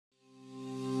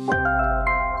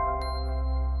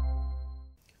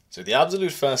So the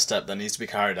absolute first step that needs to be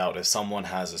carried out if someone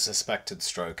has a suspected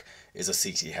stroke is a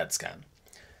CT head scan.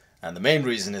 And the main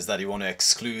reason is that you want to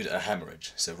exclude a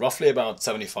hemorrhage. So roughly about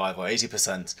 75 or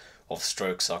 80% of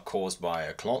strokes are caused by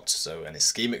a clot, so an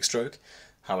ischemic stroke.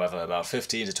 However, about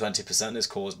 15 to 20% is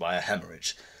caused by a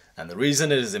hemorrhage. And the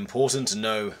reason it is important to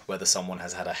know whether someone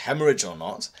has had a hemorrhage or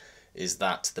not is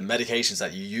that the medications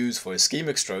that you use for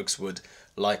ischemic strokes would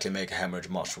likely make a hemorrhage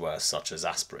much worse, such as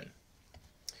aspirin.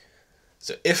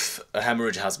 So if a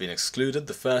hemorrhage has been excluded,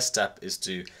 the first step is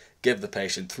to give the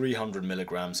patient 300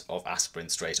 milligrams of aspirin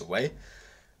straight away.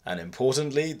 And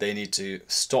importantly, they need to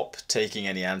stop taking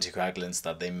any anticoagulants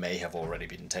that they may have already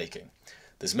been taking.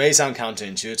 This may sound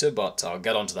counterintuitive, but I'll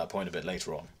get onto that point a bit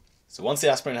later on. So once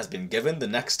the aspirin has been given, the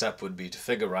next step would be to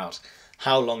figure out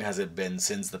how long has it been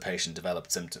since the patient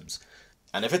developed symptoms.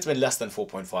 And if it's been less than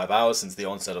 4.5 hours since the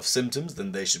onset of symptoms,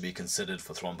 then they should be considered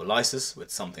for thrombolysis with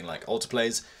something like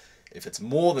alteplase. If it's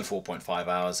more than 4.5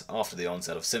 hours after the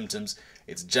onset of symptoms,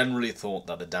 it's generally thought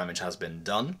that the damage has been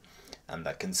done and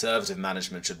that conservative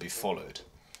management should be followed.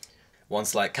 One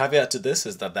slight caveat to this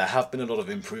is that there have been a lot of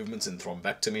improvements in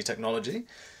thrombectomy technology.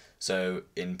 So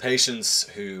in patients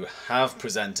who have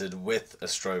presented with a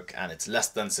stroke and it's less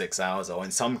than 6 hours, or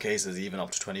in some cases even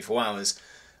up to 24 hours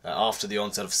after the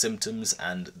onset of symptoms,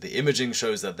 and the imaging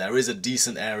shows that there is a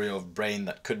decent area of brain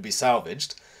that could be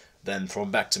salvaged, then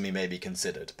thrombectomy may be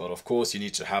considered. But of course you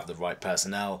need to have the right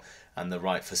personnel and the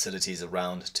right facilities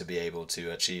around to be able to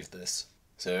achieve this.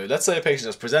 So let's say a patient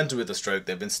has presented with a stroke,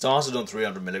 they've been started on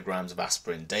 300 milligrams of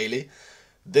aspirin daily.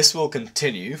 This will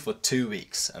continue for 2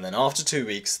 weeks, and then after 2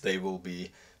 weeks they will be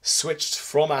switched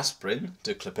from aspirin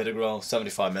to clopidogrel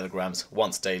 75 milligrams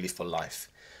once daily for life.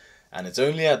 And it's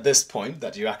only at this point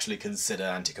that you actually consider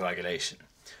anticoagulation.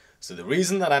 So the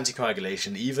reason that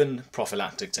anticoagulation, even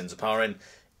prophylactic tinzaparin,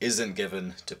 isn't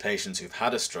given to patients who've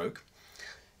had a stroke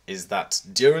is that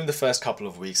during the first couple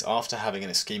of weeks after having an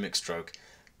ischemic stroke,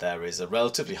 there is a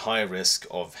relatively high risk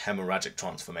of hemorrhagic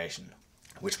transformation,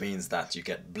 which means that you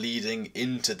get bleeding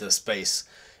into the space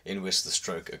in which the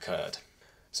stroke occurred.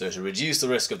 So to reduce the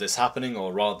risk of this happening,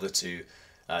 or rather to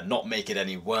not make it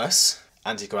any worse,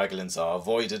 anticoagulants are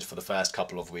avoided for the first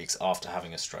couple of weeks after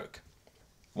having a stroke.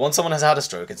 Once someone has had a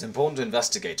stroke, it's important to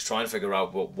investigate to try and figure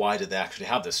out why did they actually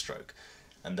have this stroke.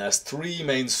 And there's 3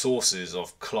 main sources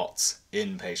of clots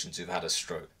in patients who've had a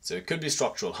stroke. So it could be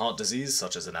structural heart disease,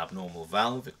 such as an abnormal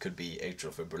valve, it could be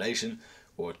atrial fibrillation,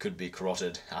 or it could be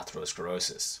carotid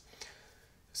atherosclerosis.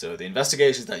 So the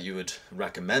investigations that you would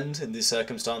recommend in these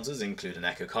circumstances include an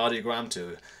echocardiogram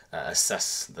to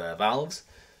assess the valves,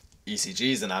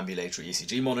 ECGs and ambulatory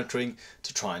ECG monitoring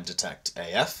to try and detect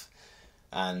AF,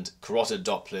 and carotid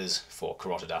Dopplers for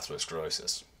carotid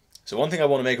atherosclerosis. So one thing I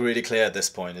want to make really clear at this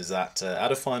point is that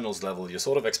at a finals level you're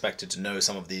sort of expected to know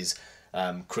some of these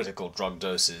critical drug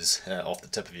doses off the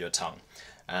tip of your tongue.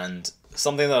 And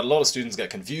something that a lot of students get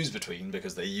confused between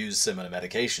because they use similar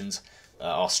medications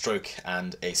are stroke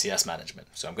and ACS management.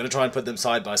 So I'm going to try and put them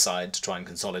side by side to try and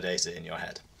consolidate it in your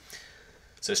head.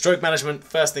 So stroke management,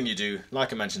 first thing you do,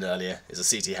 like I mentioned earlier, is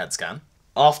a CT head scan.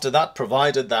 After that,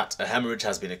 provided that a hemorrhage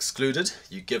has been excluded,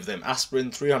 you give them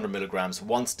aspirin 300 milligrams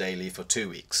once daily for 2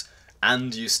 weeks,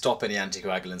 and you stop any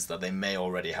anticoagulants that they may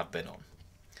already have been on.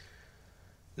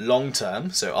 Long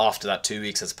term, so after that 2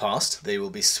 weeks has passed, they will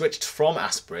be switched from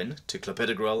aspirin to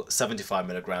clopidogrel 75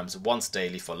 milligrams once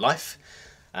daily for life,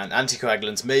 and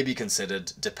anticoagulants may be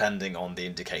considered depending on the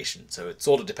indication. So it's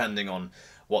sort of depending on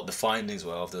what the findings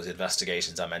were of those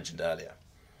investigations I mentioned earlier.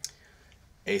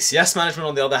 ACS management,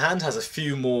 on the other hand, has a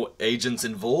few more agents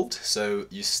involved. So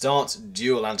you start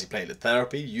dual antiplatelet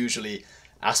therapy, usually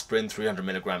aspirin 300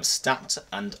 milligrams stat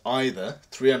and either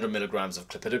 300 milligrams of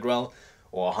clopidogrel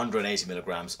or 180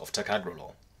 milligrams of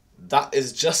ticagrelor. That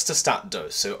is just a stat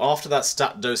dose. So after that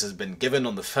stat dose has been given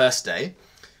on the first day,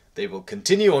 they will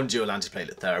continue on dual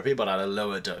antiplatelet therapy but at a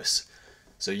lower dose.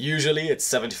 So usually it's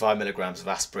 75 milligrams of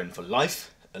aspirin for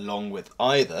life, along with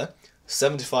either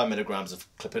 75 milligrams of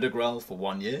clopidogrel for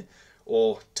 1 year,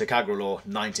 or ticagrelor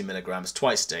 90 milligrams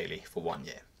twice daily for 1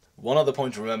 year. One other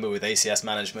point to remember with ACS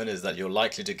management is that you're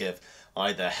likely to give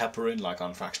either heparin, like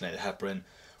unfractionated heparin,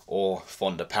 or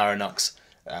fondaparinux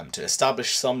to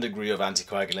establish some degree of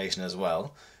anticoagulation as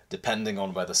well, depending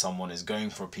on whether someone is going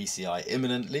for a PCI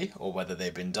imminently or whether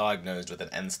they've been diagnosed with an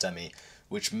NSTEMI,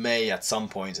 which may at some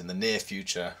point in the near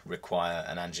future require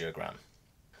an angiogram.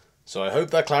 So I hope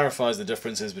that clarifies the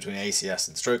differences between ACS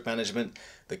and stroke management.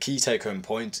 The key take-home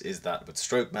point is that with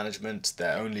stroke management,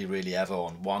 they're only really ever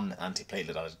on one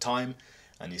antiplatelet at a time,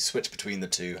 and you switch between the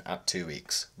two at 2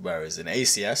 weeks. Whereas in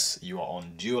ACS, you are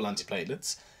on dual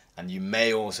antiplatelets, and you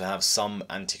may also have some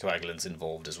anticoagulants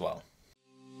involved as well.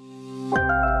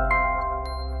 you.